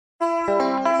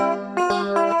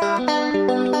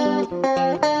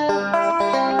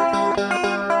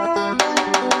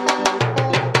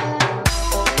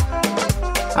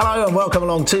Hello and welcome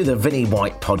along to the Vinnie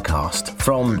White podcast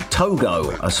from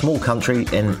Togo, a small country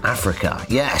in Africa.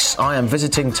 Yes, I am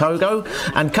visiting Togo,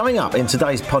 and coming up in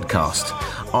today's podcast,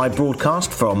 I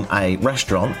broadcast from a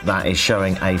restaurant that is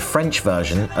showing a French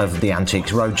version of the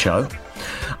Antiques Roadshow.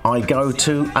 I go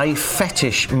to a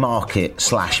fetish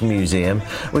market/museum,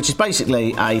 which is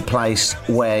basically a place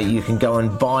where you can go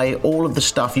and buy all of the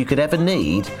stuff you could ever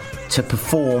need to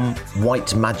perform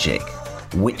white magic,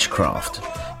 witchcraft.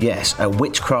 Yes, a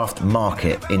witchcraft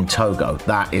market in Togo.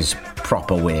 That is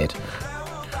proper weird.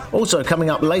 Also, coming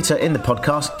up later in the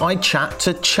podcast, I chat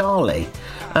to Charlie.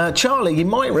 Charlie, you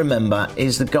might remember,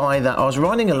 is the guy that I was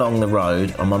riding along the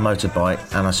road on my motorbike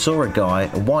and I saw a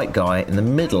white guy in the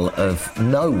middle of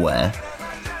nowhere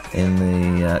in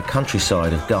the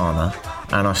countryside of Ghana,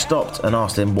 and I stopped and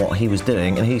asked him what he was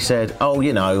doing, and he said,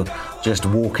 just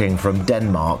walking from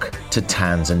Denmark to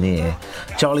Tanzania.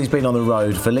 Charlie's been on the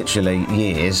road for literally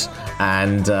years,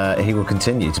 and he will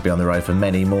continue to be on the road for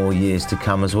many more years to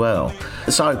come as well.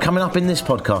 So coming up in this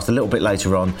podcast a little bit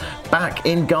later on, back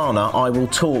in Ghana, I will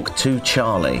talk to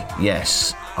Charlie.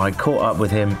 Yes, I caught up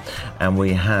with him and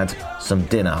we had some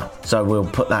dinner. So we'll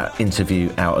put that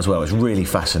interview out as well. It's really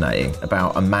fascinating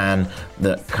about a man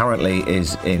that currently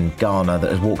is in Ghana that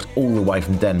has walked all the way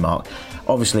from Denmark.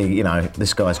 Obviously,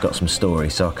 this guy's got some story,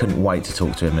 so I couldn't wait to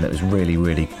talk to him, and it was really,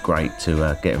 really great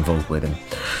to get involved with him.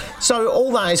 So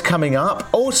all that is coming up.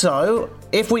 Also,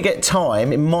 if we get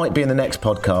time, it might be in the next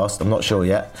podcast, I'm not sure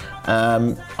yet.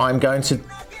 I'm going to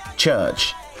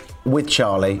church with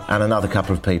Charlie and another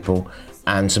couple of people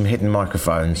and some hidden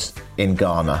microphones in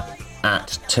Ghana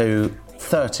at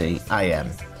 2:30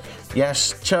 a.m.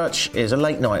 Yes, church is a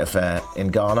late night affair in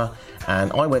Ghana,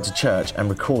 and I went to church and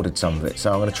recorded some of it,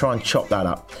 so I'm going to try and chop that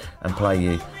up and play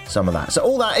you some of that. So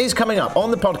all that is coming up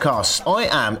on the podcast. I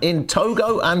am in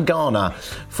Togo and Ghana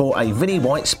for a Vinnie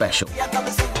White special.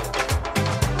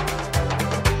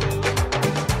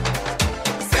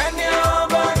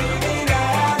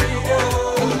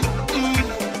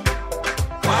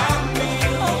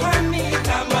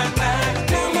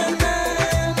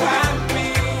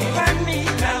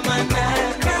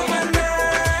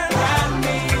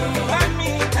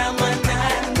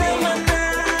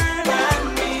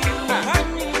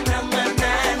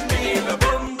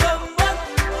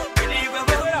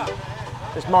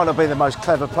 Might not be the most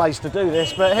clever place to do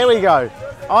this, but here we go.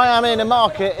 I am in a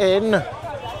market in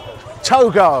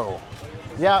Togo.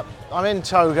 Yep, I'm in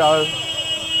Togo.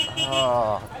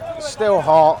 It's still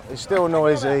hot, it's still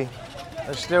noisy.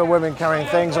 There's still women carrying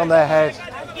things on their head.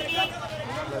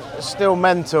 It's still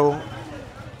mental.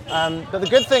 But the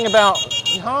good thing about...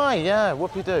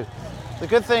 whoop-de-doo. The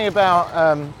good thing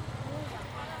about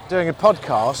doing a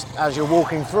podcast as you're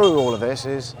walking through all of this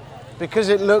is because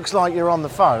it looks like you're on the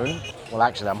phone. Well,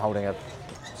 actually, I'm holding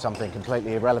something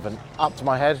completely irrelevant up to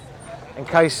my head in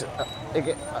case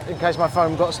my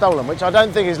phone got stolen, which I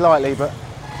don't think is likely. But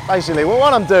basically,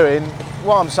 what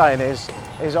I'm saying is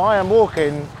I am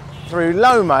walking through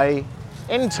Lomé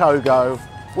in Togo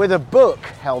with a book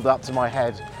held up to my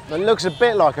head that looks a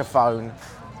bit like a phone,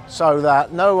 so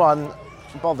that no one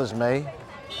bothers me,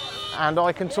 and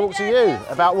I can talk to you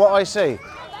about what I see.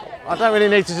 I don't really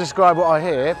need to describe what I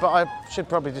hear, but I should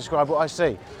probably describe what I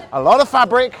see. A lot of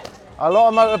fabric, a lot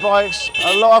of motorbikes,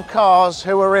 a lot of cars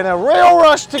who are in a real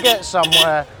rush to get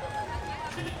somewhere.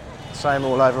 Same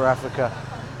all over Africa.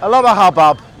 A lot of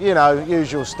hubbub,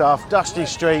 usual stuff. Dusty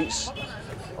streets,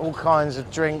 all kinds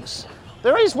of drinks.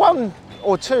 There is one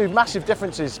or two massive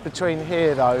differences between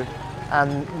here, though,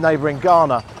 and neighbouring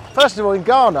Ghana. First of all, in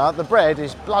Ghana, the bread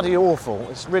is bloody awful.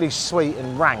 It's really sweet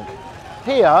and rank.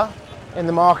 Here, in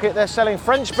the market, they're selling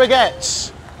French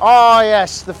baguettes. Oh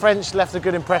yes, the French left a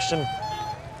good impression,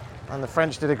 and the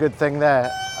French did a good thing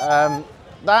there.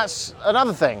 That's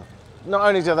another thing. Not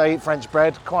only do they eat French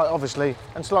bread, quite obviously,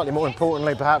 and slightly more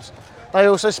importantly perhaps, they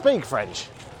also speak French,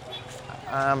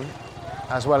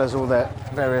 as well as all their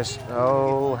various...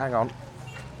 Oh, hang on.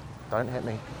 Don't hit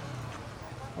me.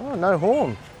 Oh, no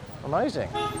horn. Amazing.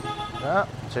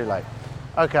 Too late.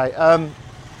 Okay,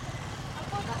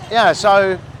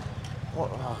 so...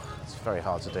 it's very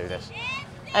hard to do this.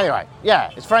 Anyway,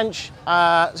 it's French.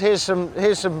 Here's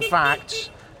some facts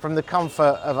from the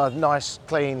comfort of a nice,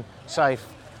 clean, safe,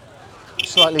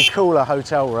 slightly cooler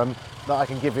hotel room that I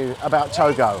can give you about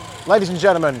Togo. Ladies and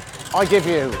gentlemen, I give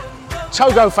you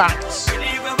Togo facts.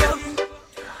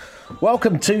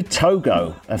 Welcome to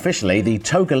Togo, officially the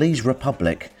Togolese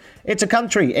Republic. It's a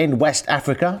country in West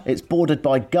Africa. It's bordered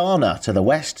by Ghana to the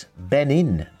west,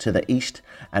 Benin to the east,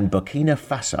 and Burkina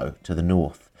Faso to the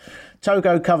north.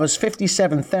 Togo covers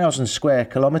 57,000 square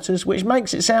kilometres, which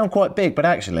makes it sound quite big, but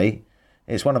actually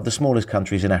It's one of the smallest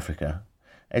countries in Africa.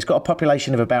 It's got a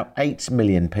population of about 8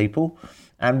 million people,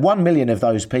 and 1 million of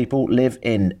those people live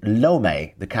in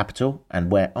Lomé, the capital,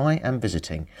 and where I am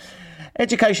visiting.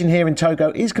 Education here in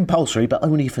Togo is compulsory, but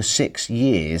only for 6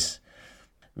 years,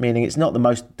 meaning it's not the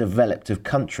most developed of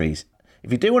countries.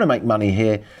 If you do want to make money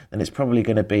here, then it's probably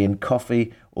going to be in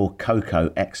coffee or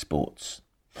cocoa exports.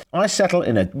 I settle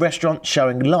in a restaurant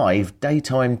showing live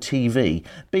daytime TV,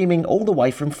 beaming all the way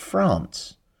from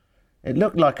France. It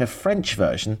looked like a French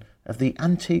version of the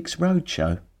Antiques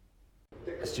Roadshow.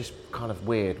 It's just kind of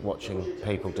weird watching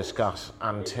people discuss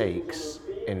antiques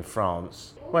in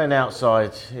France. When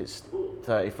outside it's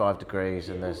 35 degrees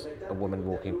and there's a woman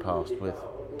walking past with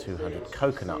 200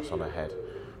 coconuts on her head.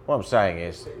 What I'm saying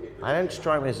is, I don't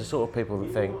strike me as the sort of people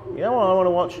that think, you know what I want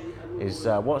to watch is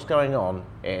what's going on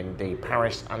in the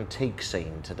Paris antique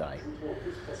scene today.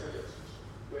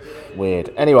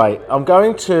 Weird. Anyway,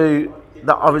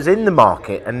 I was in the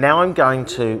market and now I'm going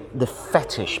to the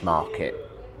fetish market.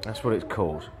 That's what it's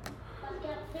called.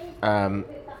 And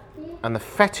the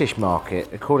fetish market,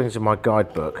 according to my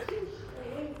guidebook,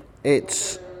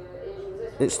 it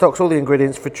stocks all the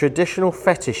ingredients for traditional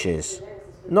fetishes.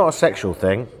 Not a sexual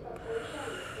thing.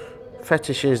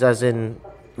 Fetishes as in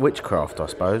witchcraft, I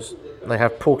suppose. They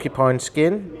have porcupine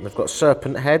skin. They've got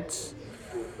serpent heads.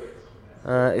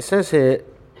 It says here,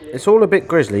 it's all a bit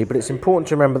grisly, but it's important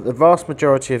to remember that the vast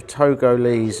majority of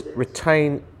Togolese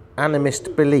retain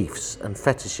animist beliefs, and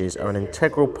fetishes are an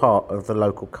integral part of the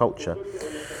local culture.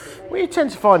 What you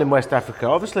tend to find in West Africa,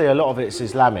 obviously a lot of it's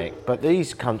Islamic, but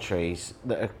these countries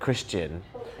that are Christian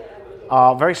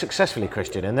are very successfully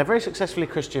Christian, and they're very successfully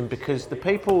Christian because the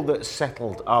people that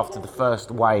settled after the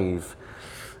first wave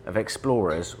of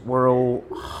explorers were all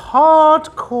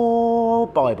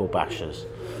hardcore Bible bashers,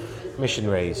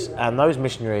 missionaries, and those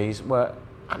missionaries were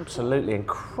absolutely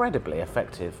incredibly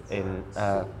effective in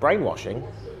brainwashing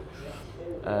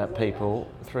people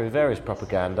through various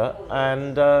propaganda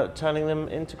and turning them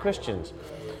into Christians.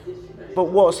 But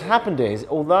what's happened is,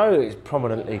 although it's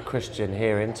prominently Christian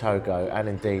here in Togo and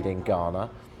indeed in Ghana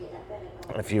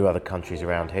and a few other countries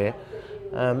around here,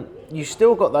 you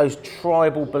still got those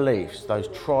tribal beliefs, those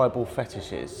tribal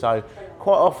fetishes. So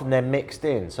quite often they're mixed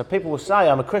in. So people will say,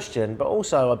 I'm a Christian, but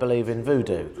also I believe in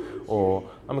voodoo. Or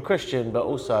I'm a Christian, but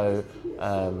also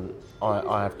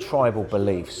I have tribal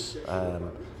beliefs.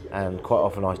 And quite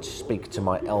often I speak to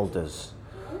my elders,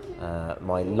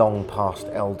 my long past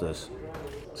elders.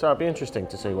 So it'd be interesting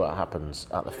to see what happens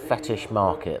at the fetish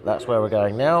market. That's where we're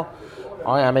going now.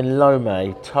 I am in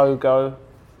Lomé, Togo,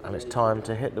 and it's time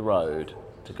to hit the road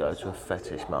to go to a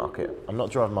fetish market. I'm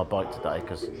not driving my bike today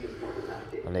because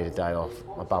I need a day off.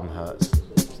 My bum hurts.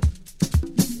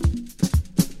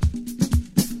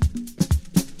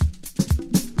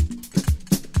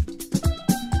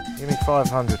 Give me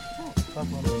 500.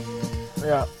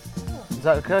 Yeah. Is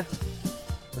that okay?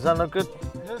 Is that not good?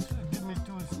 Yes, give me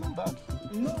two, it's not bad.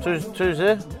 Two's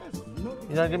here?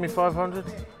 You don't give me 500?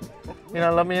 You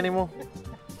don't love me anymore?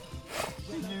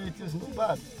 It is not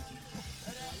bad.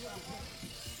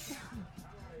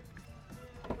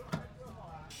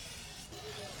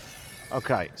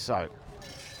 Okay, so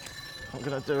I'm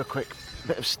going to do a quick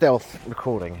bit of stealth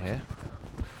recording here.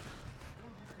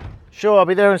 Sure, I'll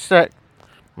be there in a sec.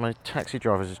 My taxi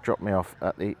driver has dropped me off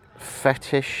at the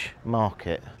fetish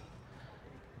market.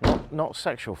 Not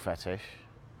sexual fetish,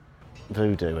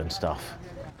 voodoo and stuff.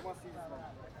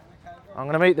 I'm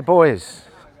going to meet the boys.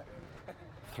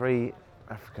 3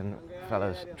 African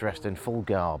fellas dressed in full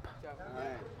garb.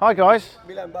 Hi guys.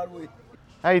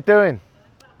 How you doing?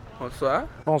 Bonsoir.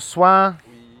 Bonsoir.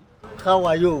 How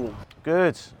are you?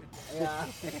 Good.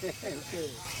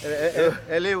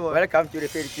 Welcome to the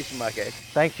Fetish Market.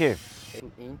 Thank you.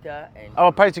 Enter and Oh,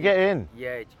 I paid to get in.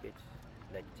 yeah, ticket,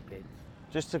 like ticket.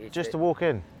 Just to walk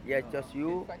in. Yeah, just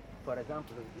you. For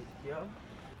example, here.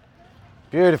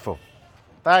 Beautiful.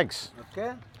 Thanks.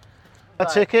 Okay. A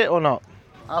ticket or not?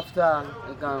 After I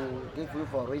can give you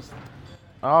for risk.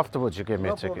 Afterwards, you give me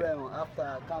No a ticket. problem. After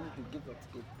I come to give a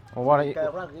ticket. Well,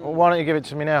 why don't you give it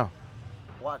to me now?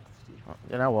 What?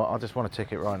 You know what? I just want a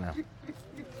ticket right now.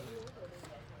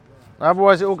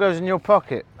 Otherwise, it all goes in your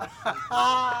pocket.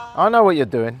 I know what you're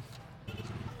doing.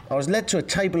 I was led to a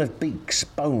table of beaks,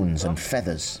 bones, and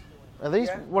feathers. Are these?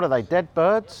 What are they? Dead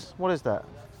birds? What is that?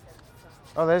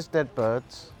 Oh, there's dead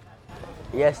birds.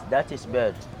 Yes, that is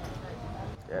bird.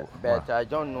 Yeah, but I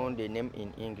don't know the name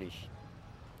in English.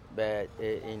 But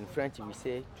in French we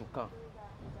say toucan.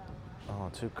 Oh,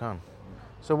 toucan.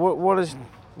 So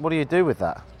what do you do with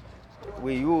that?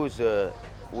 We use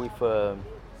with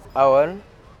owl,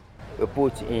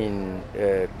 put in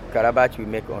calabash we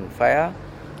make on fire,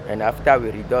 And after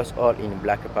we reduce all in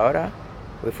black powder,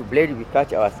 with a blade we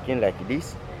cut our skin like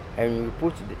this, and we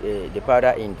put the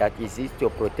powder in. That is it to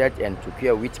protect and to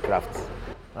cure witchcraft.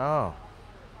 Oh,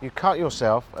 you cut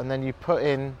yourself and then you put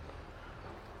in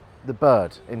the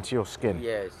bird into your skin.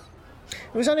 Yes.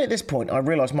 It was only at this point I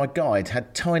realised my guide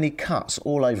had tiny cuts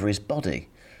all over his body,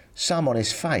 some on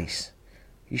his face.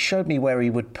 He showed me where he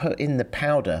would put in the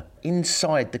powder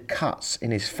inside the cuts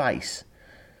in his face.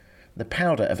 The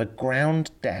powder of a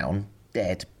ground down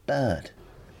dead bird.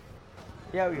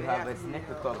 Here we have a snake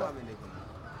cobra.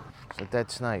 It's a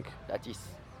dead snake. That is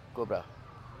cobra.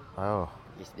 Oh.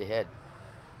 It's the head.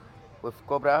 With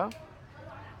cobra,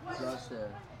 just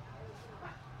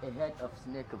a head of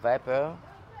snake viper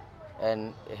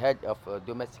and a head of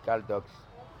domestical dogs.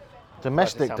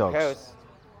 Domestic Some dogs? hairs-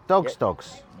 Dogs, Yeah.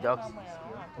 dogs. Dogs.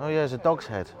 Oh yeah, it's a dog's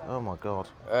head. Oh my God.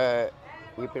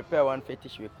 We prepare one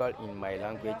fetish we call in my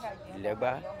language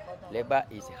leba. Leba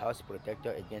is a house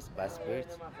protector against bad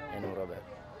spirits and robbers.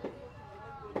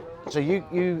 So you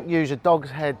use a dog's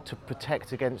head to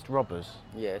protect against robbers?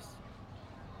 Yes.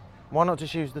 Why not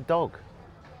just use the dog?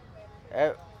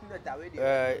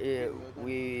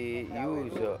 We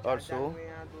use also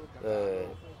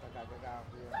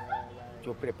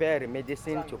to prepare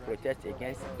medicine to protect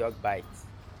against dog bites.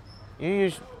 You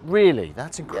use, really?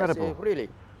 That's incredible. Yes, really.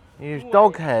 You use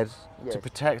dog head to Yes.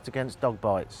 protect against dog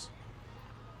bites.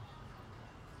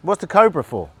 What's the cobra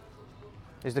for?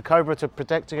 Is the cobra to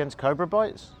protect against cobra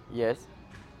bites? Yes.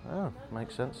 Oh,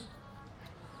 makes sense.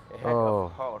 A head Oh.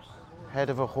 of horse. Head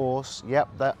of a horse. Yep,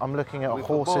 that, I'm looking at a With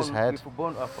horse's bone, head. With a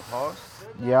bone of a horse,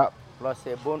 Yep, plus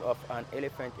a bone of an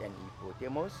elephant and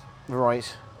hippopotamus.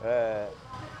 right.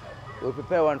 We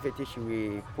prepare one fetish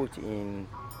we put in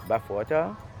bath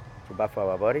water to bath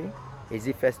our body. Is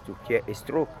it first to cure a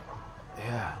stroke?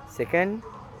 Yeah. Second,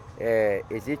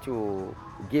 is it to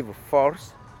give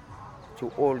force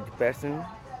to old person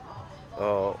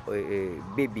or a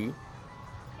baby,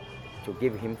 to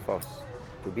give him force,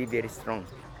 to be very strong.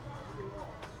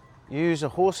 You use a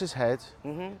horse's head.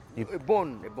 A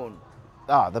bone.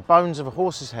 Ah, the bones of a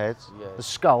horse's head, Yes. the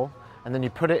skull, and then you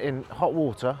put it in hot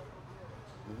water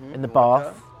in the Water,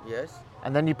 bath, Yes.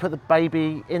 and then you put the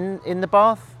baby in the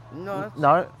bath. No.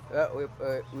 No.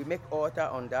 We make water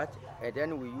on that, and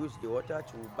then we use the water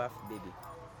to bath baby.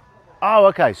 Oh,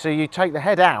 okay. So you take the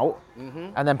head out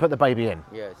and then put the baby in,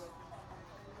 Yes.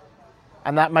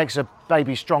 and that makes a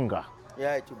baby stronger.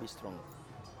 Yeah, it will be strong.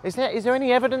 Is there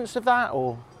any evidence of that,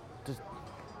 or?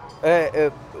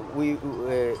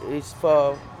 It's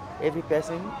for every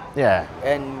person Yeah.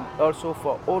 and also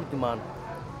for old man.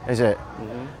 Is it?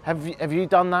 Have you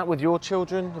done that with your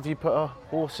children? Have you put a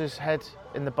horse's head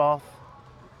in the bath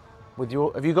with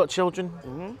your? Have you got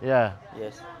children? Yeah.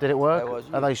 Yes. Did it work? I was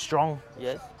Are they strong?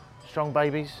 Yes. Strong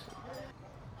babies.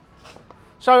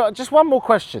 So just one more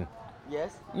question.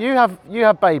 Yes. You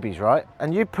have babies, right?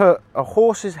 And you put a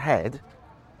horse's head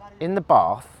in the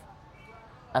bath,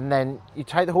 and then you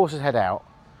take the horse's head out,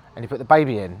 and you put the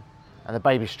baby in, and the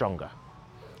baby's stronger.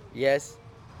 Yes.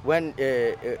 When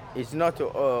it's not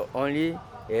only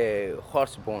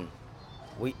horse bone,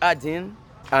 we add in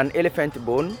an elephant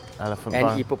bone Elephant and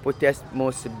bone.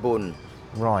 hippopotamus bone.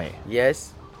 Right.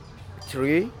 Yes.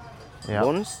 3 Yeah.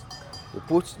 bones we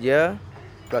put there,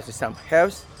 plus some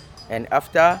herbs, and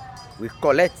after we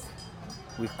collect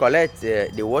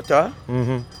the water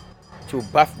to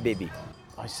bath baby.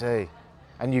 I see.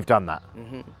 And you've done that.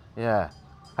 Yeah.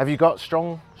 Have you got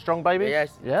strong babies?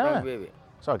 Yes. Yeah. Strong baby.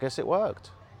 So I guess it worked.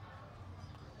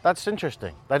 That's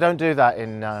interesting. They don't do that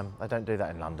in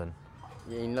London.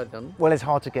 In London. Well, it's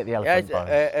hard to get the elephant Yes, bones.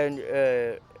 and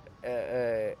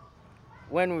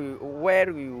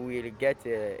where we will get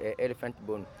elephant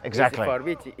bone. Exactly.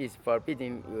 It's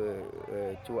forbidden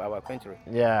to our country.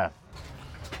 Yeah.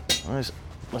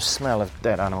 The smell of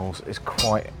dead animals is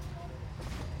quite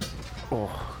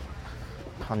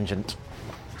pungent.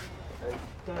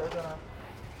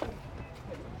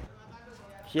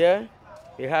 Here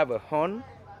we have a horn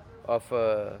of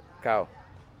a cow.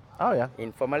 Oh yeah.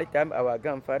 In former time, our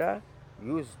grandfather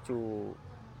used to,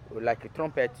 like a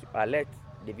trumpet, to alert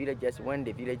the villagers when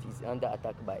the village is under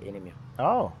attack by enemy.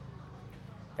 Oh.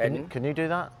 And Can you do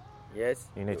that? yes,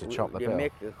 You need to chop the they bill.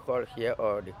 make a hole here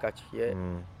or they catch here,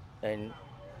 and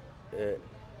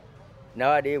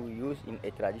nowadays we use in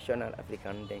a traditional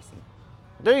African dancing.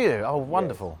 Do you? Oh,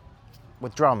 wonderful.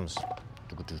 With drums.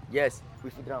 Yes,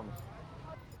 with drums.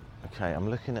 Okay, I'm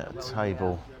looking at a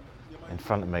table in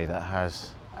front of me that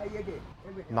has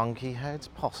monkey heads,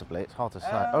 possibly. It's hard to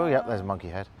say. Oh, yeah, there's a monkey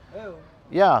head.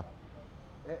 Yeah.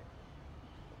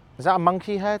 Is that a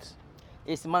monkey head?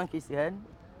 It's monkey's head,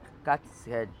 cat's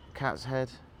head. Cat's head?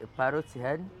 a parrot's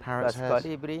head, Parrot's plus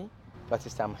head. colibri,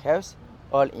 plus some herbs,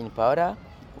 all in powder.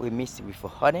 We mix with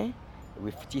honey,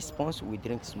 with teaspoons. We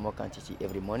drink small quantity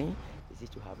every morning. This is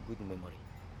to have good memory.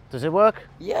 Does it work?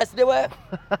 Yes, they were.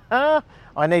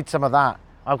 I need some of that.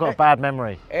 I've got a bad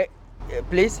memory.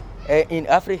 Please, in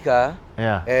Africa,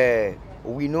 Yeah.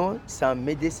 we know some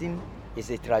medicine is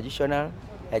a traditional,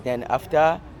 and then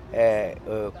after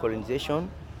colonization,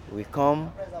 we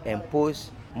come and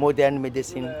impose modern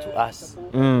medicine to us.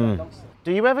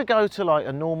 Do you ever go to like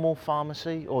a normal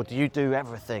pharmacy, or do you do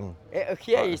everything?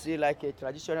 Here is like a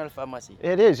traditional pharmacy.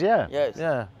 It is, yeah. Yes.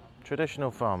 Yeah.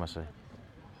 Traditional pharmacy.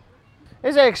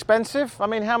 Is it expensive? I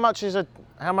mean, how much is a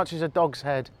dog's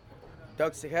head?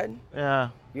 Dog's head, Yeah.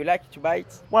 you like to buy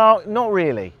it? Well, not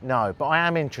really, no. But I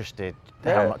am interested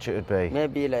how Yeah. much it would be.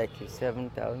 Maybe like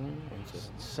 7,000.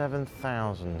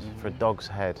 7,000 for a dog's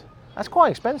head. That's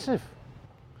quite expensive.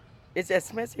 It's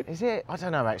expensive. Is it? I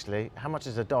don't know actually. How much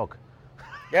is a dog?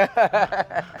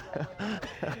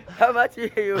 How much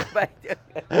you buy?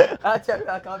 Actually,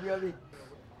 I can't be it.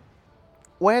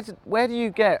 Where do you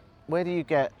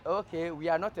get? Okay, we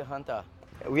are not a hunter.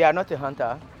 We are not a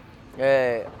hunter.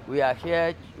 We are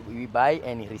here. We buy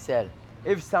and resell.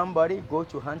 If somebody go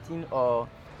to hunting or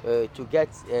to get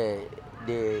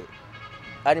the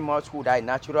animals who die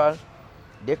natural,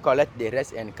 they collect the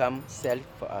rest and come sell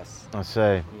for us. I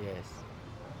see. Yes.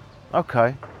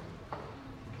 Okay.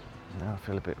 Now I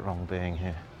feel a bit wrong being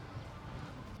here.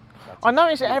 That I is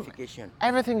notice purification.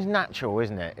 everything's natural,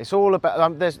 isn't it? It's all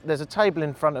about. There's a table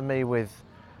in front of me with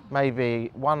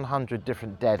maybe 100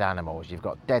 different dead animals. You've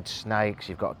got dead snakes,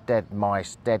 you've got dead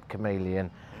mice, dead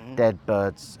chameleon, dead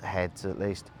birds' heads at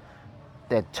least,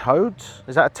 dead toads.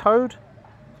 Is that a toad?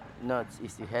 No,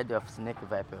 it's the head of snake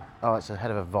viper. Oh, it's the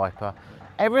head of a viper.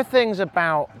 Everything's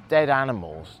about dead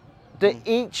animals. Do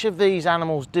each of these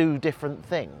animals do different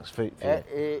things for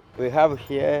you? We have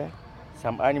here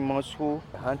some animals who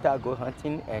hunter go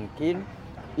hunting and kill,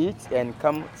 eat and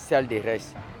come sell the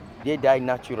rest. They die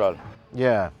natural.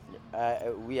 Yeah.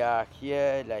 We are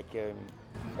here like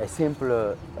a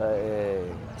simple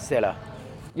seller.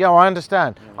 Yeah, I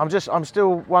understand. I'm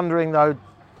still wondering though,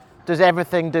 does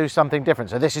everything do something different?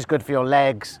 So this is good for your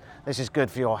legs, this is good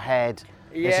for your head,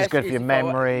 this is good for your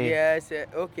memory. Yes,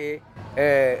 okay.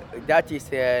 That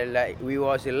is like we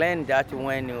was learned that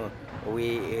when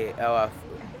we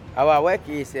our work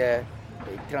is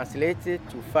translated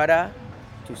to father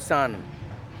to son.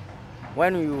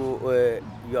 When you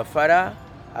your father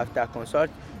after consult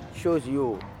shows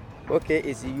you, okay,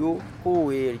 it's you who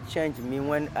will change me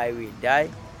when I will die.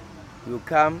 You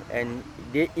come and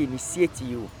they initiate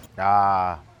you.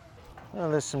 Ah,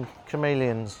 well, there's some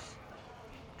chameleons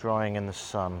drying in the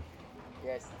sun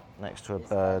Yes. next to a It's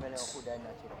camel bird's who die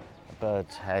natural.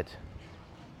 bird's head.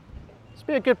 This would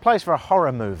be a good place for a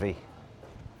horror movie.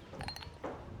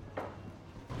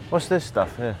 What's this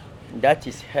stuff here? That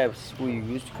is herbs we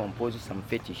use to compose some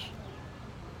fetish.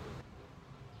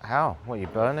 How? What, you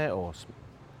burn it or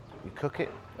you cook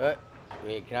it?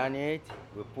 We grind it,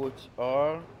 we put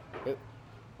oil,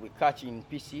 we cut in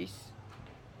pieces.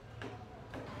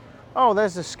 Oh,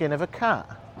 there's the skin of a cat.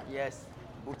 Yes,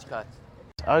 butch cut.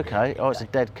 Okay, oh, it's a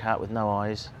dead cat with no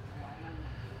eyes.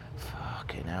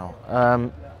 Fucking hell.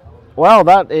 Well,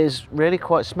 that is really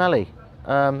quite smelly.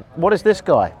 What is this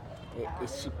guy?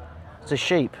 It's sheep. It's a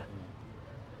sheep.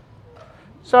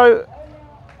 So,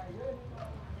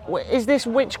 is this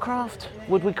witchcraft?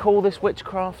 Would we call this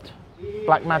witchcraft?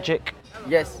 Black magic?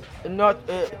 Yes, not.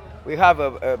 We have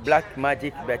a black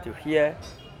magic, but here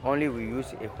only we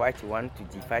use a white one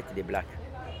to fight the black.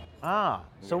 Ah,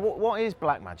 so what is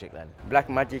black magic then? Black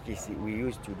magic is we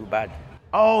use to do bad.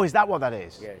 Oh, is that what that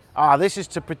is? Yes. Ah, this is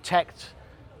to protect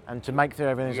and to make sure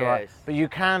everything's all right. Yes. But you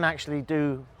can actually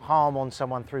do harm on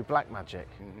someone through black magic.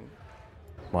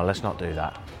 Well, let's not do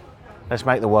that. Let's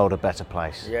make the world a better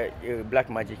place. Yeah, black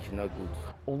magic is not good.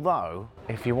 Although,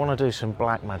 if you want to do some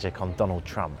black magic on Donald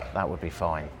Trump, that would be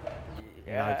fine.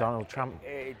 You know, Donald Trump,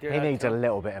 he needs a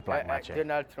little bit of black magic.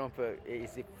 Donald Trump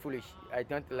is foolish. I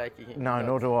don't like him. No,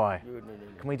 nor do I. No.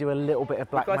 Can we do a little bit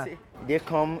of black Because magic? they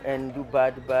come and do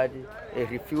bad,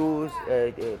 refuse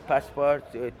passport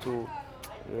to,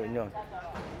 no.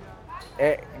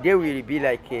 They will be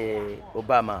like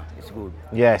Obama. It's good.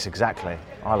 Yes, exactly.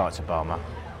 I liked Obama.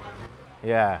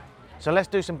 Yeah. So let's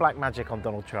do some black magic on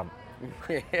Donald Trump.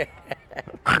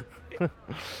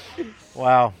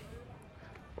 Wow.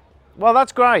 Well,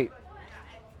 that's great.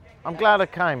 I'm glad I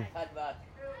came.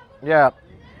 Yeah.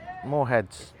 More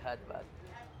heads.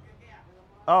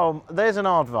 Oh, there's an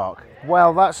aardvark.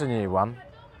 Well, that's a new one.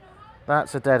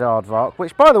 That's a dead aardvark,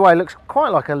 which, by the way, looks quite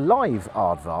like a live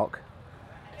aardvark.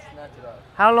 It's natural.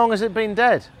 How long has it been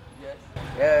dead?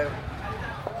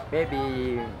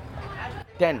 Maybe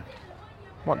 10.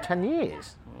 What, 10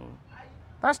 years?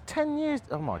 That's 10 years.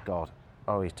 Oh my God.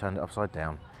 Oh, he's turned it upside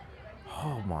down.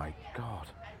 Oh my God.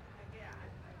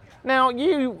 Now,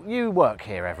 you work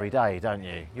here every day, don't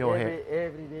you? You're here.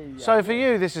 Every day. So for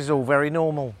you, this is all very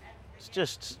normal. It's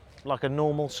just like a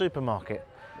normal supermarket.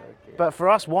 Okay. But for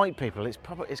us white people,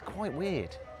 it's quite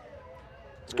weird.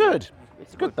 It's good.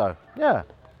 It's good though. Yeah.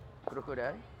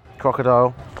 Crocodile.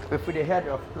 Crocodile. We put the head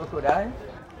of crocodile.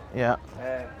 Yeah.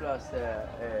 Plus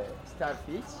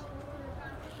starfish.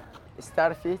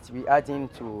 Starfish we add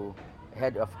into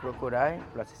head of crocodile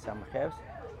plus some herbs.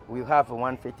 We have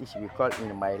one fetish we call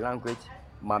in my language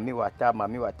Mami Wata.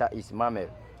 Mami Wata is mamel.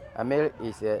 Mamel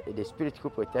is the spirit who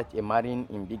protects a marine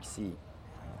in big sea.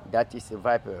 That is a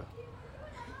viper.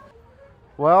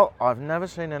 Well, I've never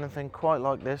seen anything quite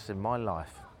like this in my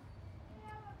life.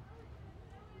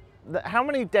 How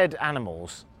many dead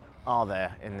animals are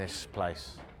there in this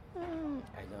place? I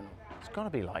don't know. It's got to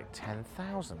be like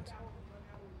 10,000.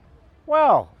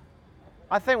 Well,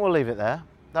 I think we'll leave it there.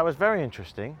 That was very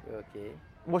interesting. Okay.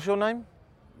 What's your name?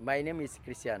 My name is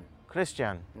Christian.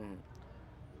 Christian.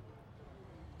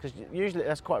 Because usually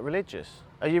that's quite religious.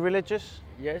 Are you religious?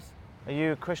 Yes. Are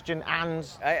you a Christian and?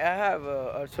 I have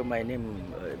also my name,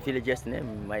 village's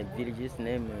name. My village's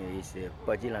name is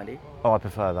Pajilandi. Oh, I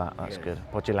prefer that. That's Yes. good.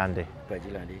 Pojilandi.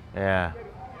 Pajilandi. Yeah.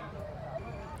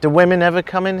 Do women ever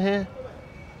come in here?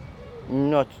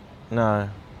 Not. No.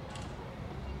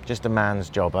 Just a man's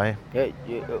job, eh?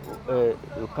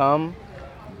 You come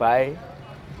buy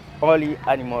only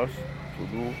animals to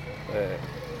do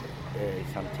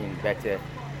something better.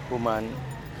 Woman,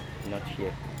 not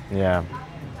here. Yeah.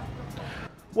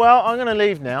 Well, I'm going to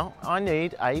leave now. I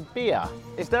need a beer.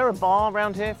 Is there a bar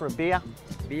around here for a beer?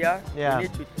 Beer? Yeah. You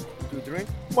need to drink?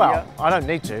 Well, beer? I don't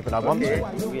need to, but I want Okay.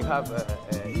 to. We have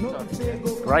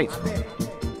Great.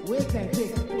 Wait and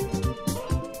take.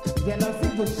 Jealousy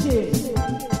for shame.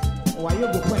 Why you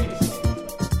go quench?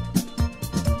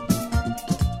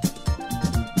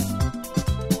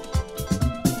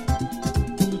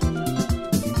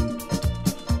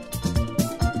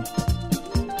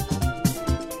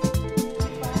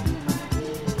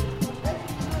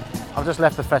 I've just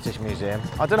left the Fetish Museum.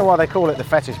 I don't know why they call it the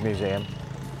Fetish Museum.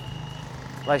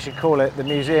 They should call it the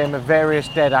Museum of Various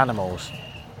Dead Animals.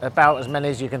 About as many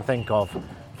as you can think of,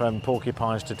 from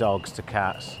porcupines to dogs to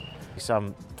cats.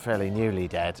 Some fairly newly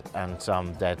dead and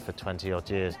some dead for 20 odd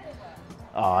years.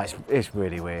 Oh, it's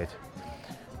really weird.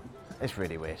 It's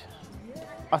really weird.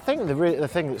 I think the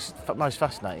thing that's most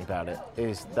fascinating about it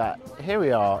is that here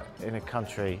we are in a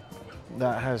country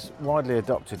that has widely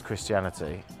adopted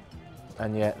Christianity,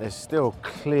 and yet there's still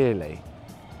clearly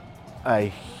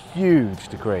a huge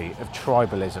degree of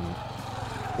tribalism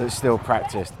that's still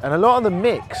practiced. And a lot of the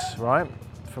mix, right,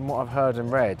 from what I've heard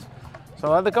and read.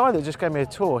 So the guy that just gave me a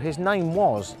tour, his name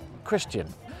was Christian.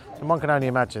 And one can only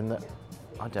imagine that,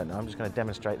 I don't know, I'm just going to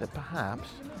demonstrate that perhaps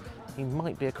he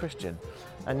might be a Christian.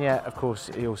 And yet, of course,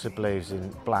 he also believes in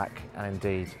black and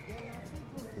indeed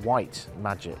white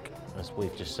magic, as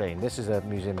we've just seen. This is a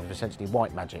museum of essentially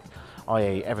white magic,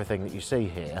 i.e. everything that you see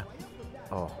here,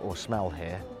 or smell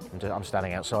here. I'm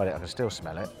standing outside it, I can still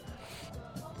smell it.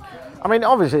 I mean,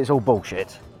 obviously it's all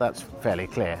bullshit, that's fairly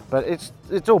clear, but it's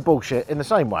all bullshit in the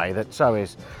same way that so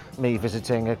is me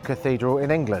visiting a cathedral in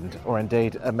England, or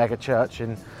indeed a mega church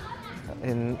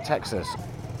in Texas.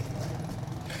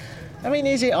 I mean,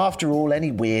 is it after all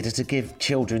any weirder to give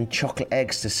children chocolate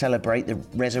eggs to celebrate the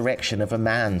resurrection of a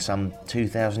man some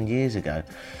 2,000 years ago?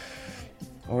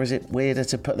 Or is it weirder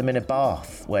to put them in a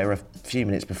bath where a few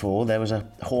minutes before there was a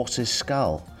horse's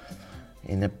skull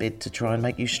in a bid to try and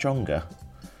make you stronger?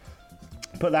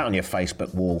 Put that on your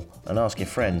Facebook wall and ask your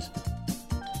friends.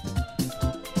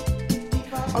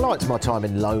 I liked my time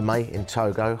in Lomé in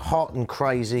Togo, hot and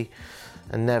crazy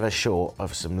and never short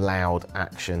of some loud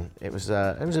action. It was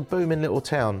a booming little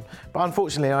town, but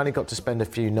unfortunately I only got to spend a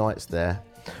few nights there.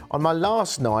 On my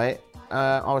last night,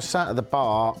 I was sat at the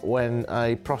bar when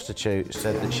a prostitute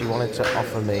said that she wanted to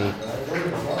offer me...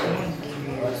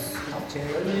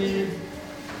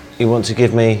 You want to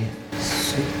give me...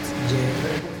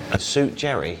 A suit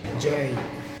Jerry? Joy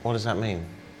What does that mean?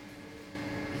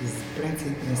 is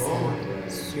planted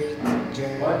inside. Sweet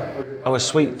joy. Oh, a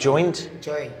sweet joint?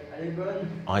 Joy.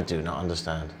 I do not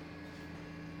understand.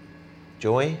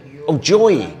 Joy? Oh,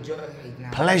 joy! Joy.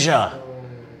 Now. Pleasure!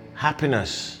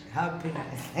 Happiness.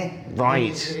 Happiness.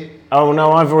 Right. Oh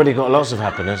no, I've already got lots of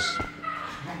happiness.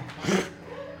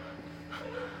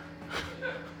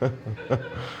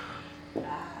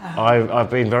 I've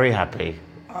been very happy.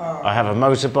 I have a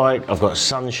motorbike, I've got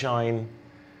sunshine,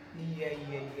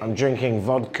 I'm drinking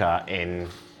vodka in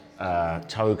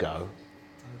Togo.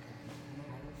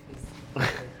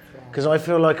 Because I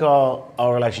feel like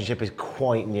our relationship is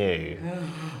quite new.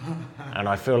 And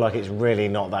I feel like it's really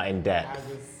not that in depth.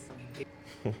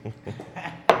 You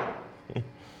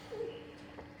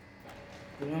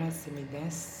want to see me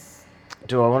dance?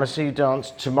 Do I want to see you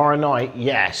dance tomorrow night?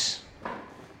 Yes.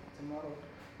 Tomorrow?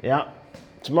 Yeah.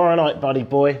 Tomorrow night, buddy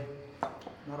boy.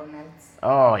 Tomorrow night?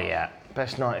 Oh yeah,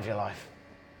 best night of your life.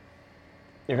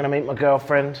 You're going to meet my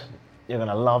girlfriend. You're going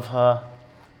to love her.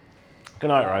 Good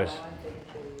night, Rose.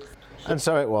 And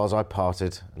so it was, I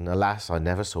parted, and alas, I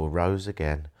never saw Rose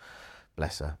again.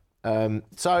 Bless her.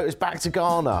 So it was back to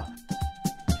Ghana.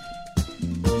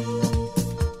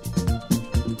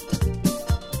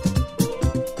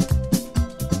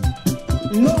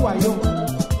 No wayo,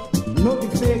 no be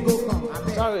say go come.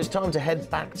 So it's time to head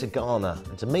back to Ghana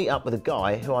and to meet up with a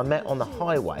guy who I met on the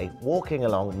highway, walking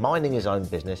along, minding his own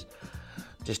business,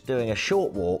 just doing a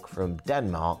short walk from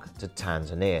Denmark to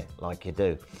Tanzania, like you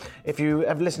do. If you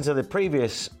have listened to the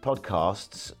previous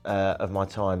podcasts of my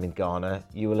time in Ghana,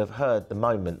 you will have heard the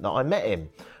moment that I met him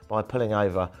by pulling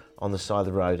over on the side of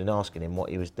the road and asking him what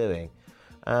he was doing.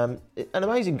 An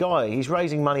amazing guy. He's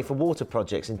raising money for water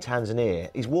projects in Tanzania.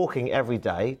 He's walking every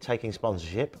day, taking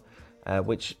sponsorship,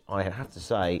 which I have to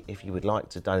say, if you would like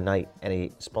to donate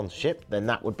any sponsorship, then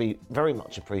that would be very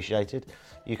much appreciated.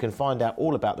 You can find out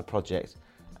all about the project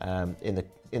in the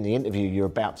interview you're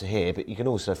about to hear, but you can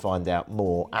also find out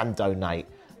more and donate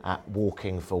at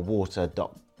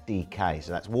walkingforwater.dk.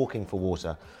 So that's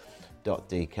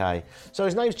walkingforwater.dk. So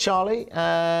his name's Charlie.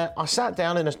 I sat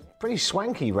down in a pretty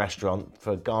swanky restaurant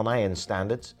for Ghanaian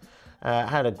standards.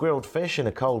 Had a grilled fish and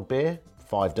a cold beer,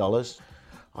 $5.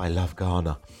 I love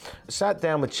Ghana. Sat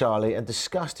down with Charlie and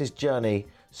discussed his journey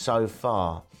so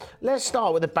far. Let's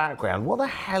start with the background. What the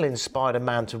hell inspired a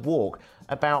man to walk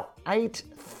about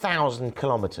 8,000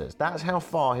 kilometres? That's how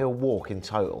far he'll walk in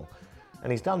total.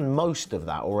 And he's done most of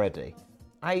that already.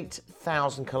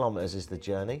 8,000 kilometres is the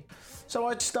journey. So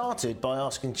I started by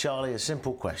asking Charlie a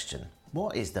simple question.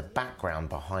 What is the background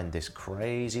behind this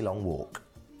crazy long walk?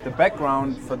 The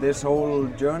background for this whole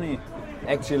journey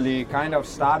actually kind of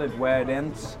started where it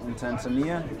ends in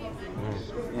Tanzania.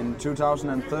 In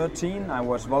 2013, I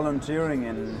was volunteering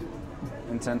in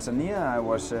Tanzania. I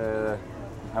was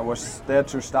there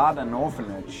to start an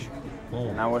orphanage.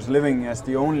 And I was living as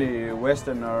the only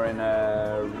Westerner in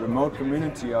a remote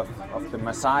community of the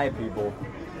Maasai people.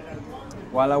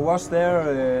 While I was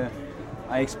there,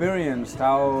 I experienced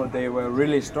how they were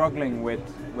really struggling with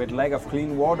lack of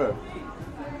clean water.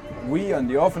 We on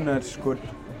the orphanage could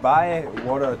buy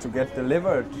water to get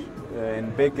delivered in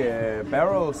big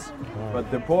barrels, but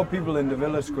the poor people in the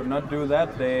village could not do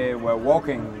that. They were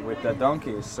walking with their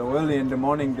donkeys. So early in the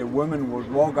morning the women would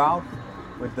walk out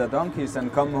with their donkeys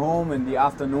and come home in the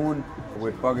afternoon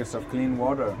with buckets of clean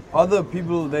water. Other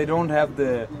people, they don't have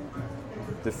the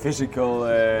physical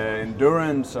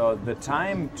endurance or the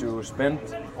time to spend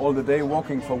all the day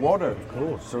walking for water. Of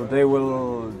course. So they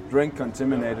will drink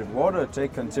contaminated water,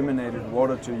 take contaminated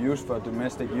water to use for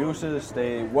domestic uses.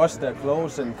 They wash their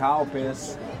clothes in cow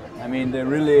piss. I mean, they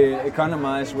really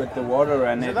economize with the water.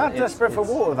 And So they're desperate for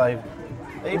water,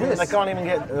 they can't even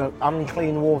get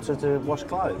unclean water to wash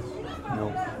clothes?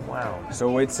 No. Wow.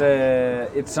 So it's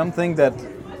something that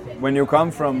when you come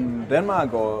from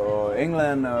Denmark or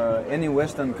England or any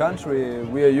Western country,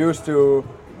 we are used to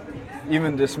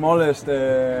even the smallest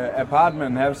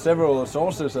apartment have several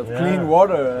sources of clean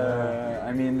water.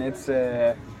 I mean, it's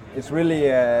really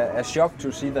a shock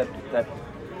to see that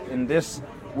in this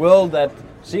world that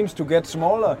seems to get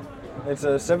smaller, it's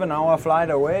a 7-hour flight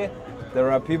away. There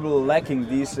are people lacking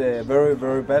these very,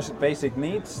 very basic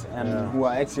needs and who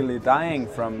are actually dying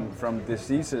from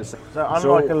diseases. So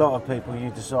unlike a lot of people, you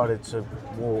decided to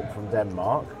walk from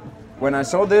Denmark. When I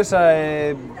saw this,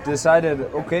 I decided,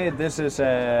 okay, this is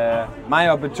my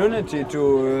opportunity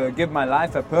to give my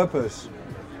life a purpose.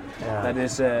 That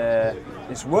is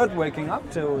it's worth waking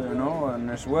up to, you know, and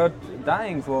it's worth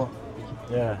dying for.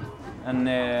 Yeah.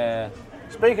 And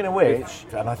speaking of which,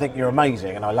 and I think you're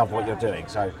amazing and I love what you're doing,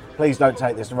 so please don't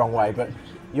take this the wrong way, but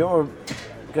you're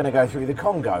going to go through the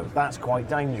Congo. That's quite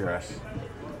dangerous.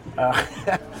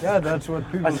 yeah, that's what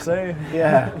people say.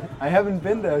 Yeah. I haven't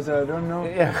been there, so I don't know.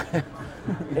 Yeah.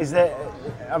 Is there,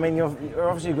 I mean, you're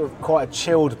obviously got quite a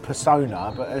chilled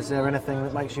persona, but is there anything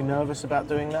that makes you nervous about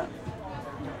doing that?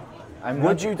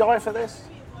 Would you die for this?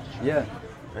 Yeah.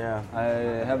 Yeah.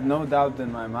 I have no doubt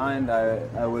in my mind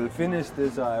I will finish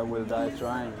this or I will die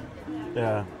trying.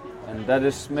 Yeah. And that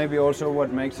is maybe also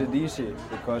what makes it easy,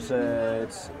 because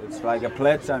it's like a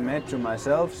pledge I made to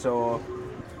myself. So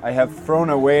I have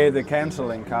thrown away the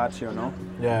canceling cards, you know.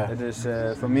 Yeah. It is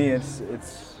for me. It's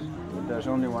there's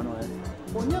only one way.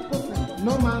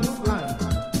 No man's land.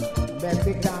 Better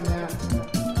take down there.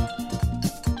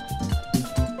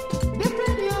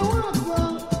 Different your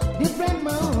walk, different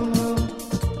my own,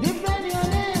 different your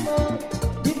name,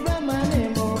 different my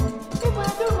name. If I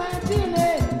do my thing,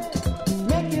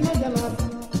 make you not jealous.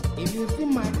 If you see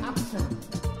my action,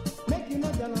 make you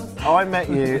not jealous. I met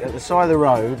you at the side of the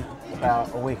road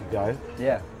about a week ago,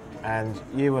 Yeah. and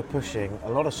you were pushing a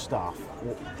lot of stuff,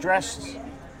 dressed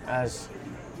as,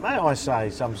 may I say,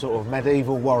 some sort of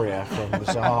medieval warrior from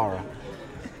the Sahara,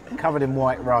 covered in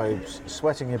white robes,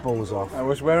 sweating your balls off. I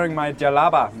was wearing my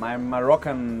jalaba, my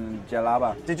Moroccan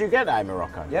jalaba. Did you get that in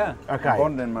Morocco? Yeah. Okay. I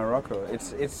bought it in Morocco.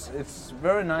 It's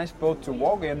very nice both to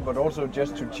walk in, but also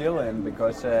just to chill in,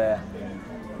 because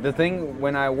the thing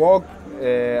when I walk,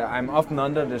 I'm often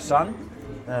under the sun.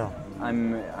 Yeah.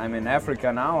 I'm in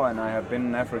Africa now, and I have been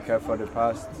in Africa for the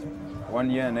past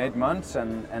 1 year and 8 months,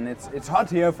 and it's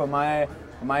hot here for my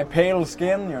pale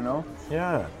skin, you know.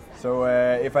 Yeah. So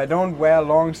if I don't wear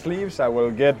long sleeves, I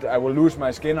will lose my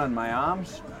skin on my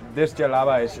arms. This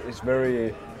jalaba is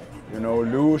very, you know,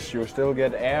 loose. You still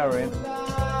get air in.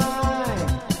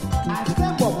 I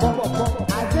say, Bobo,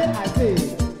 I say,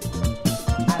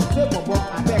 Bobo,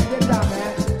 I beg, get down,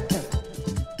 man.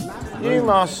 You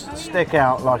must stick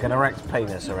out like an erect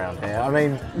penis around here. I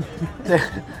mean,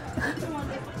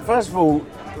 first of all,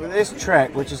 this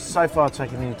trek, which has so far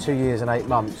taken you 2 years and 8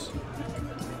 months,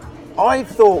 I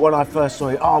thought when I first saw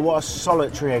you, oh, what a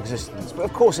solitary existence. But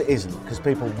of course it isn't, because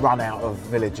people run out of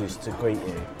villages to greet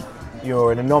you.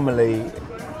 You're an anomaly.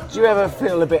 Do you ever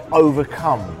feel a bit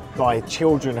overcome by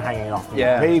children hanging off you,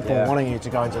 people wanting you to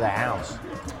go into their house?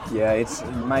 Yeah, it's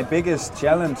my biggest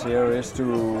challenge here is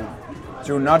to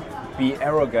not be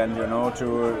arrogant, you know,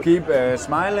 to keep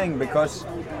smiling, because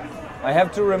I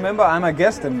have to remember I'm a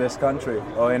guest in this country,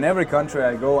 or in every country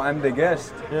I go, I'm the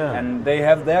guest, and they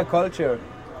have their culture.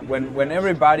 When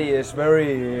everybody is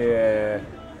very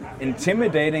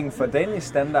intimidating for Danish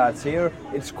standards here,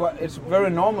 it's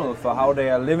very normal for how they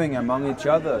are living among each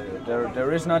other.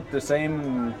 There is not the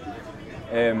same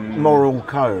moral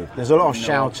code. There's a lot of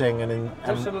shouting and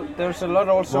there's a lot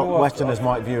also what of Westerners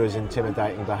might view as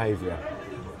intimidating behaviour.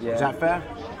 Yeah. Is that fair?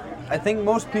 I think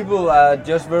most people are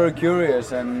just very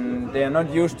curious, and they are not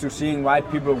used to seeing white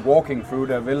people walking through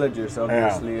their villages.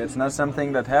 Obviously, it's not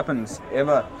something that happens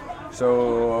ever.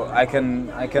 So I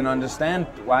can understand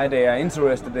why they are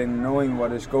interested in knowing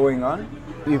what is going on.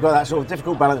 You've got that sort of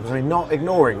difficult balance between not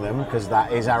ignoring them, because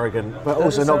that is arrogant, but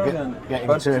also not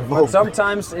getting too involved. But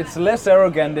sometimes it's less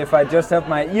arrogant if I just have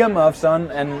my earmuffs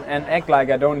on and act like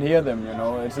I don't hear them, you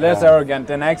know. It's less arrogant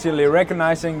than actually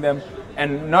recognizing them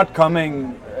and not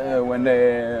coming when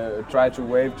they try to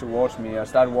wave towards me or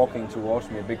start walking towards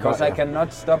me, because I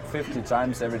cannot stop 50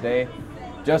 times every day.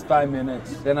 Just 5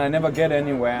 minutes, then I never get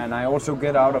anywhere, and I also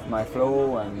get out of my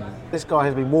flow. And this guy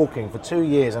has been walking for 2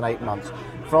 years and 8 months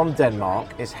from Denmark,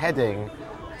 is heading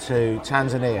to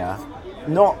Tanzania,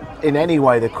 not in any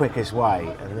way the quickest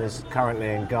way, and is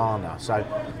currently in Ghana. So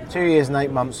 2 years and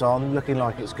 8 months on, looking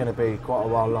like it's going to be quite a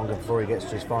while longer before he gets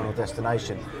to his final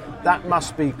destination. That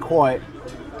must be quite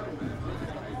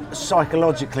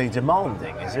psychologically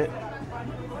demanding, is it?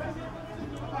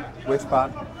 Which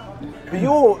part? But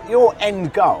your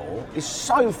end goal is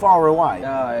so far away.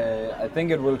 Yeah, I think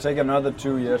it will take another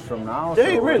 2 years from now. Do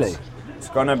you really? It's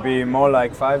gonna be more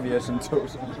like 5 years in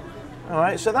total. All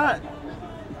right, so that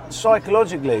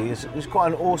psychologically is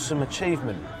quite an awesome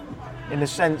achievement, in the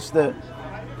sense that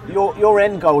your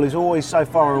end goal is always so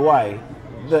far away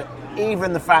that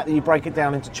even the fact that you break it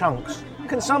down into chunks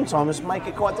can sometimes make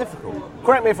it quite difficult.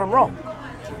 Correct me if I'm wrong.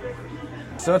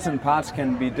 Certain parts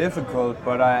can be difficult,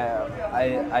 but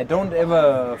I don't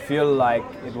ever feel like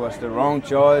it was the wrong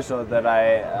choice, or that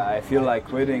I feel like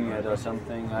quitting it or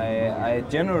something. I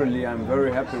generally I'm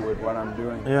very happy with what I'm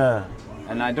doing. Yeah.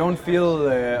 And I don't feel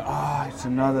it's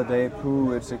another day,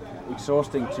 poo, it's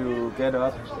exhausting to get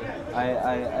up.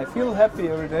 I feel happy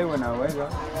every day when I wake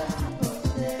up.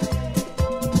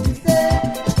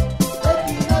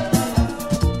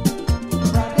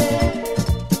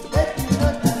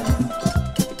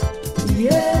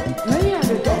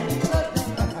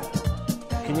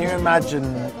 Can you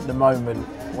imagine the moment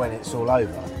when it's all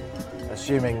over?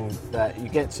 Assuming that you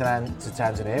get to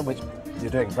Tanzania, which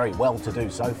you're doing very well to do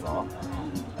so far,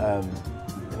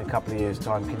 in a couple of years'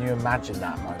 time. Can you imagine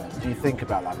that moment? Do you think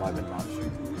about that moment much?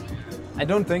 I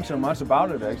don't think so much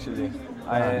about it, actually.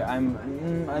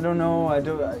 I don't know.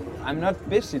 I'm not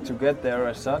busy to get there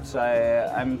as such.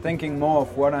 I'm thinking more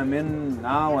of what I'm in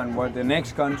now and what the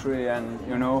next country, and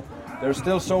they're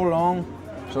still so long.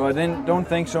 So I don't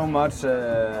think so much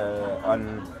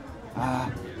on.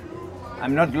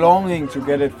 I'm not longing to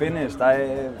get it finished.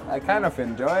 I kind of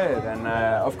enjoy it, and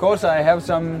of course I have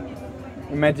some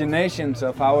imaginations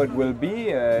of how it will be.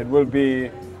 It will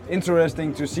be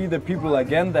interesting to see the people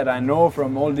again that I know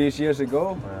from all these years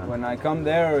ago. When I come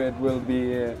there, it will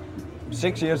be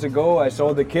 6 years ago. I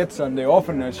saw the kids on the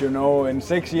orphanage. In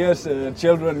 6 years,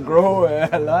 children grow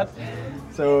a lot.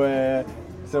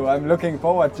 So I'm looking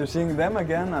forward to seeing them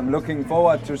again. I'm looking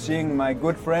forward to seeing my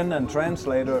good friend and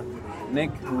translator,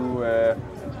 Nick, who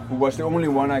was the only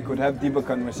one I could have deeper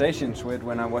conversations with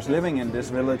when I was living in this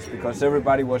village, because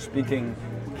everybody was speaking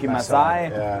Kimasai,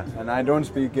 and I don't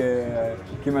speak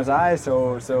Kimasai,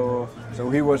 so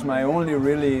he was my only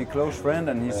really close friend,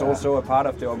 and he's also a part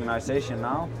of the organization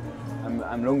now.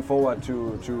 I'm looking forward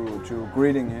to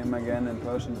greeting him again in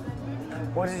person.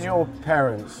 What is your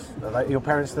parents? Are your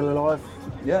parents still alive?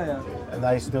 Yeah. Are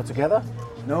they still together?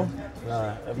 No.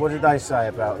 No. What did they say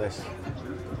about this?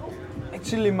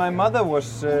 Actually, my mother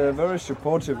was very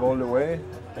supportive all the way.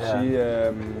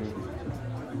 Yeah.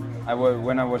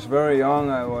 When I was very young,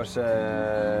 I was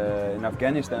in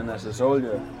Afghanistan as a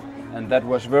soldier, and that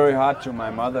was very hard to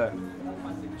my mother.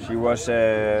 She was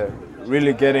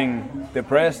really getting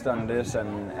depressed on this,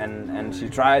 and she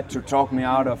tried to talk me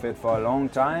out of it for a long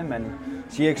time, and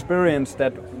she experienced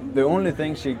that the only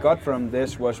thing she got from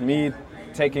this was me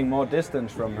taking more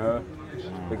distance from her,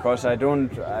 because I'm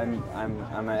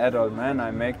an adult man,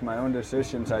 I make my own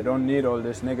decisions, I don't need all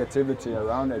this negativity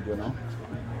around it,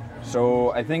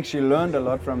 So I think she learned a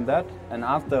lot from that, and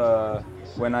after,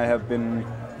 when I have been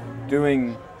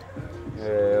doing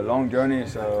long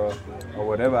journeys or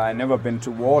whatever, I never been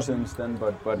to war since then,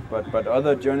 but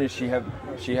other journeys she have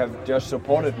just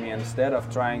supported me instead of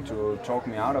trying to talk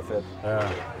me out of it.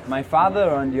 My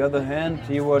father, on the other hand,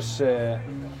 he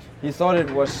thought it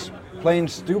was plain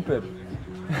stupid.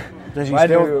 Does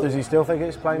he still think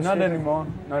it's plain Not stupid?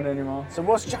 Not anymore. So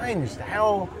what's changed?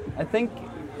 How? I think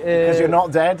Because you're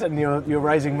not dead and you're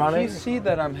raising money? He see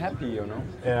that I'm happy,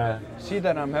 Yeah. See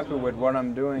that I'm happy with what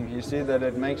I'm doing. He see that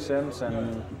it makes sense,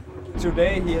 and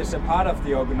today he is a part of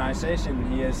the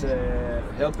organization. He is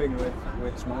helping with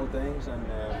small things, and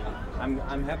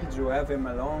I'm happy to have him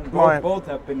along. Both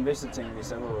have been visiting me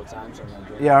several times on my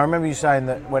journey. Yeah, I remember you saying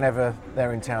that whenever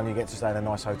they're in town, you get to stay in a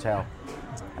nice hotel.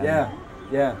 Yeah.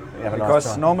 Because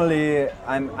nice normally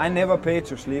I never pay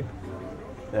to sleep.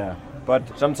 Yeah. But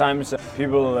sometimes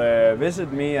people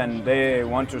visit me and they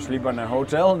want to sleep in a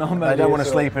hotel normally. They don't want to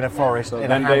sleep in a forest. So in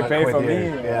then a they hammock pay with for you. me.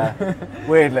 Yeah.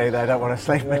 Weirdly, they don't want to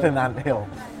sleep in an anthill.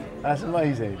 That's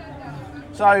amazing.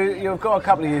 So you've got a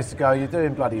couple of years to go. You're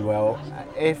doing bloody well.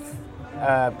 If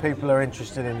people are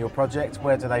interested in your project,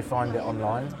 where do they find it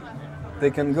online?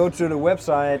 They can go to the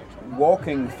website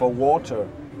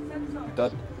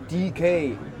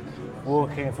walkingforwater.dk.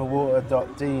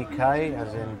 Walkingforwater.dk,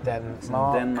 as in Denmark. It's in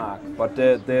Denmark, but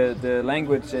the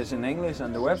language is in English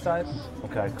on the website.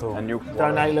 Okay, cool. And you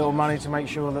donate a little money to make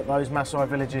sure that those Maasai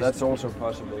villages That's also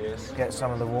possible, yes. get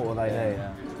some of the water they need.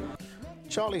 Yeah.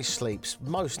 Charlie sleeps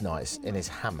most nights in his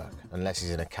hammock, unless he's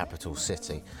in a capital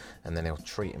city, and then he'll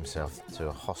treat himself to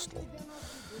a hostel.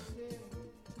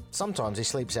 Sometimes he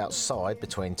sleeps outside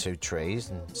between two trees,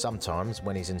 and sometimes,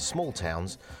 when he's in small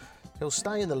towns, he'll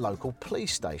stay in the local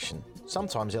police station.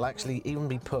 Sometimes he'll actually even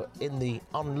be put in the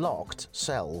unlocked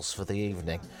cells for the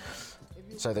evening,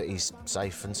 so that he's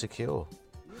safe and secure.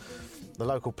 The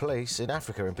local police, in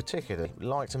Africa in particular,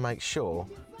 like to make sure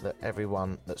that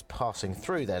everyone that's passing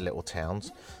through their little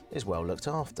towns is well looked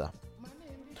after.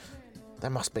 There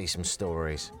must be some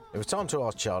stories. It was time to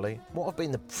ask Charlie what have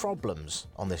been the problems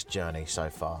on this journey so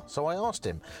far. So I asked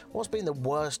him, what's been the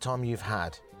worst time you've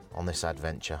had on this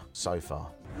adventure so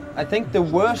far? I think the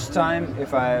worst time,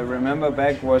 if I remember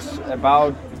back, was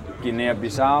about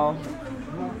Guinea-Bissau.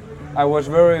 I was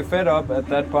very fed up at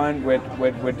that point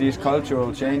with these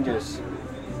cultural changes.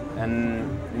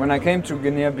 And when I came to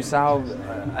Guinea-Bissau,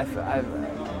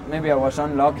 maybe I was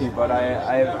unlucky, but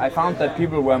I found that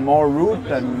people were more rude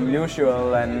than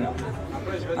usual, and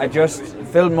I just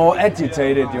felt more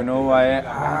agitated,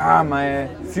 my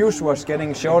fuse was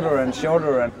getting shorter and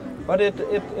shorter, but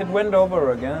it went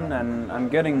over again, and I'm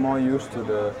getting more used to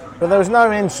the... But there was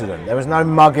no incident, there was no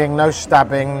mugging, no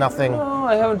stabbing, nothing? No,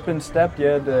 I haven't been stabbed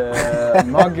yet.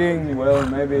 Mugging, well,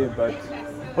 maybe, but...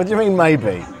 What do you mean,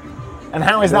 maybe? And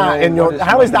how is that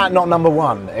how is that not number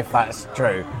one, if that's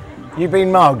true? You've been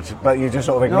mugged, but you just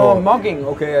sort of ignore. No, mugging,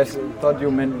 okay, I thought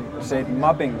you said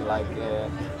mobbing, like,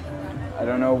 I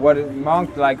don't know, what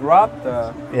mugged, like robbed?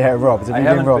 Yeah, robbed. Have you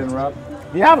haven't been robbed? been robbed.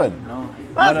 You haven't? No.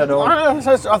 Not at all. I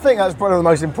think that's one of the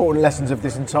most important lessons of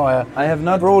this entire I have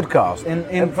not broadcast.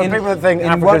 And for people that think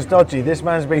Africa's dodgy, this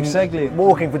man's been Exactly.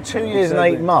 walking for 2 years and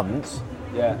 8 months.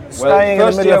 Yeah. Staying in the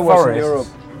first middle year of was in forests. Europe.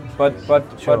 But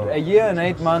a year and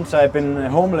 8 months I've been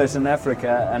homeless in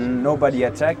Africa, and nobody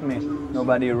attacked me,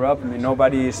 nobody robbed me,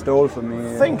 nobody stole from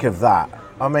me. Think of that.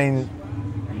 I mean,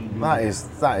 that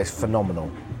is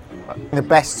phenomenal. The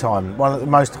best time, one of the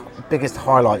biggest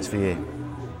highlights for you.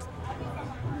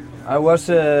 I was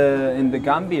in the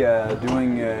Gambia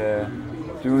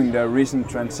during the recent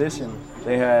transition.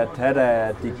 They had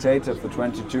a dictator for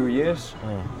 22 years,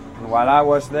 and while I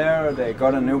was there, they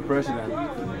got a new president.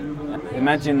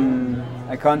 Imagine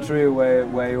a country where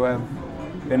you have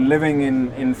been living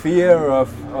in fear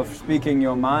of speaking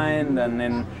your mind and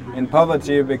in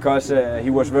poverty because he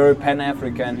was very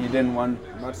Pan-African. He didn't want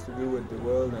much to do with the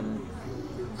world,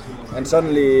 and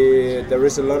suddenly there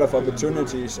is a lot of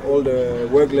opportunities. All the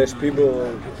workless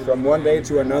people, from one day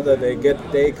to another, they get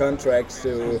day contracts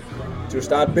to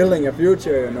start building a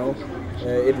future. You know,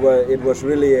 it was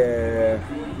really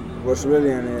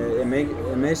an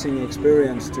amazing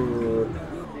experience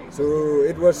so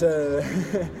it was a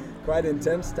quite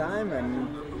intense time, and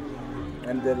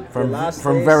the last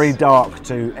from days, very dark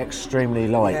to extremely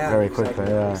light very exactly,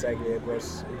 quickly. Yeah. Exactly, it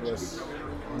was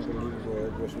unbelievable.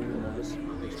 It was really nice.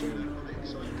 Extremely.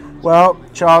 Well,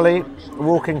 Charlie,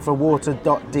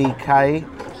 walkingforwater.dk.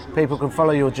 People can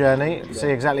follow your journey, see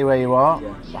exactly where you are,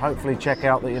 hopefully check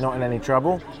out that you're not in any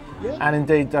trouble, and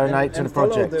indeed donate to the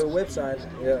project. Follow the website.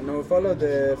 Follow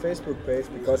the Facebook page,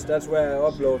 because that's where I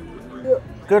upload.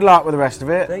 Good luck with the rest of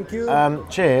it. Thank you.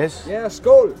 Cheers. Yeah,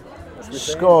 skål. as we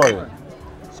say. Skål.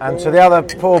 And to the other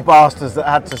poor bastards that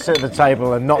had to sit at the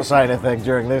table and not say anything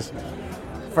during this,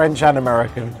 French and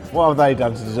American, what have they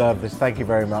done to deserve this? Thank you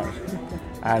very much.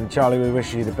 And Charlie, we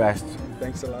wish you the best.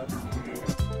 Thanks a lot.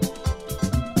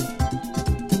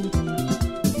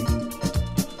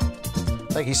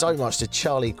 Thank you so much to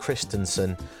Charlie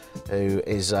Christensen, who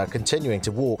is continuing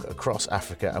to walk across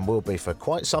Africa and will be for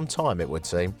quite some time, it would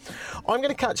seem. I'm going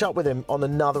to catch up with him on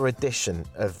another edition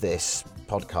of this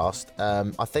podcast.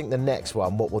 I think the next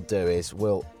one, what we'll do is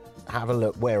we'll have a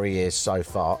look where he is so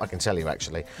far. I can tell you,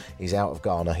 actually, he's out of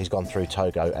Ghana, he's gone through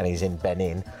Togo, and he's in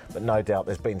Benin, but no doubt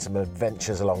there's been some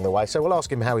adventures along the way, so we'll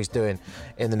ask him how he's doing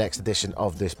in the next edition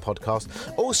of this podcast.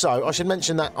 Also, I should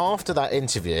mention that after that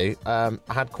interview, I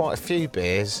had quite a few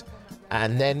beers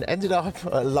and then ended up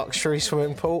at a luxury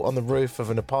swimming pool on the roof of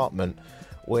an apartment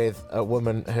with a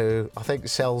woman who I think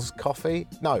sells cocoa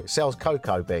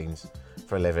beans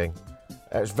for a living.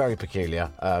 It was very peculiar,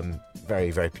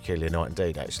 very, very peculiar night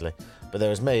indeed, actually. But there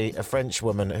was me, a French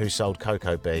woman who sold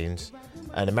cocoa beans,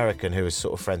 an American who was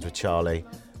sort of friends with Charlie,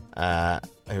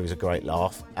 who was a great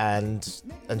laugh, and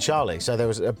Charlie. So there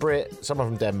was a Brit, someone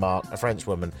from Denmark, a French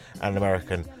woman, and an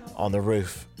American on the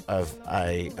roof of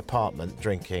a apartment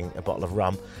drinking a bottle of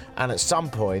rum. And at some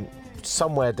point,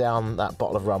 somewhere down that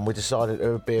bottle of rum, we decided it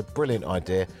would be a brilliant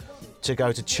idea to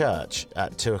go to church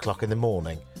at 2 o'clock in the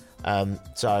morning.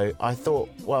 So I thought,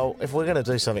 well, if we're going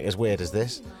to do something as weird as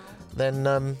this, then,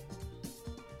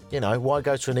 why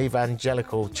go to an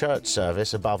evangelical church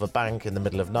service above a bank in the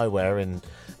middle of nowhere in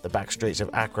the back streets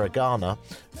of Accra, Ghana,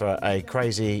 for a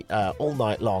crazy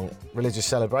all-night-long religious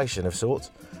celebration of sorts,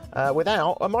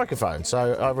 without a microphone.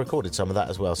 So I recorded some of that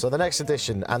as well. So the next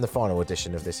edition and the final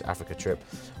edition of this Africa trip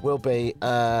will be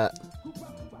a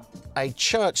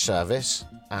church service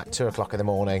at 2 o'clock in the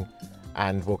morning,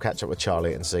 and we'll catch up with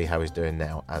Charlie and see how he's doing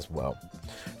now as well.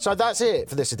 So that's it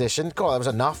for this edition. God, that was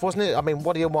enough, wasn't it? I mean,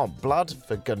 what do you want? Blood?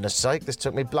 For goodness sake, this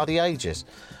took me bloody ages.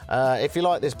 If you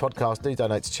like this podcast, do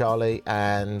donate to Charlie,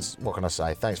 and what can I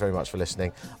say? Thanks very much for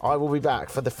listening. I will be back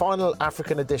for the final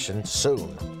African edition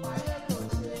soon.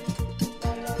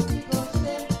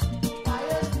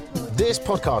 This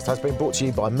podcast has been brought to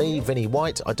you by me, Vinnie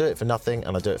White. I do it for nothing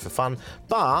and I do it for fun,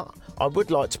 but I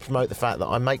would like to promote the fact that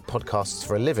I make podcasts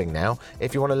for a living now.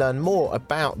 If you want to learn more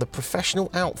about the professional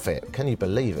outfit, can you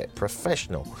believe it?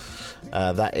 Professional.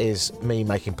 That is me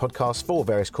making podcasts for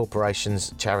various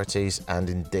corporations, charities, and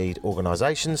indeed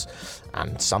organisations,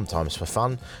 and sometimes for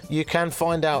fun. You can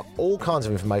find out all kinds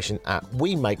of information at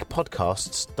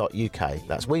wemakepodcasts.uk.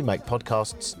 That's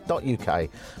wemakepodcasts.uk,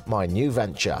 my new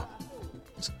venture.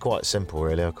 It's quite simple,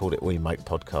 really. I called it We Make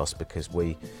Podcasts because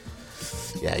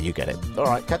yeah, you get it. All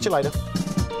right, catch you later.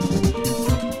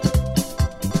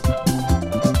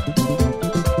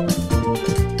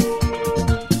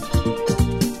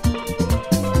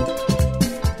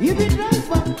 You be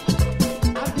driver,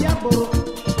 I be a boro.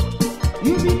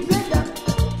 You be trader,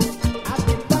 I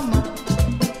be farmer.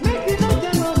 Make you not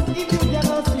jealous, if you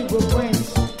jealous, you go quench.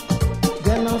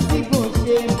 Jealousy go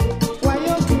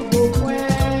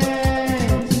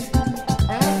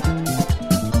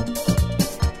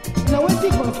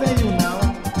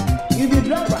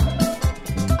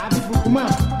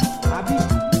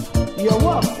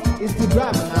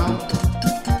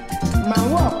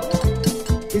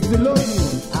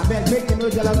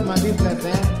jealous of my business,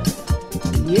 eh?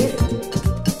 Yeah.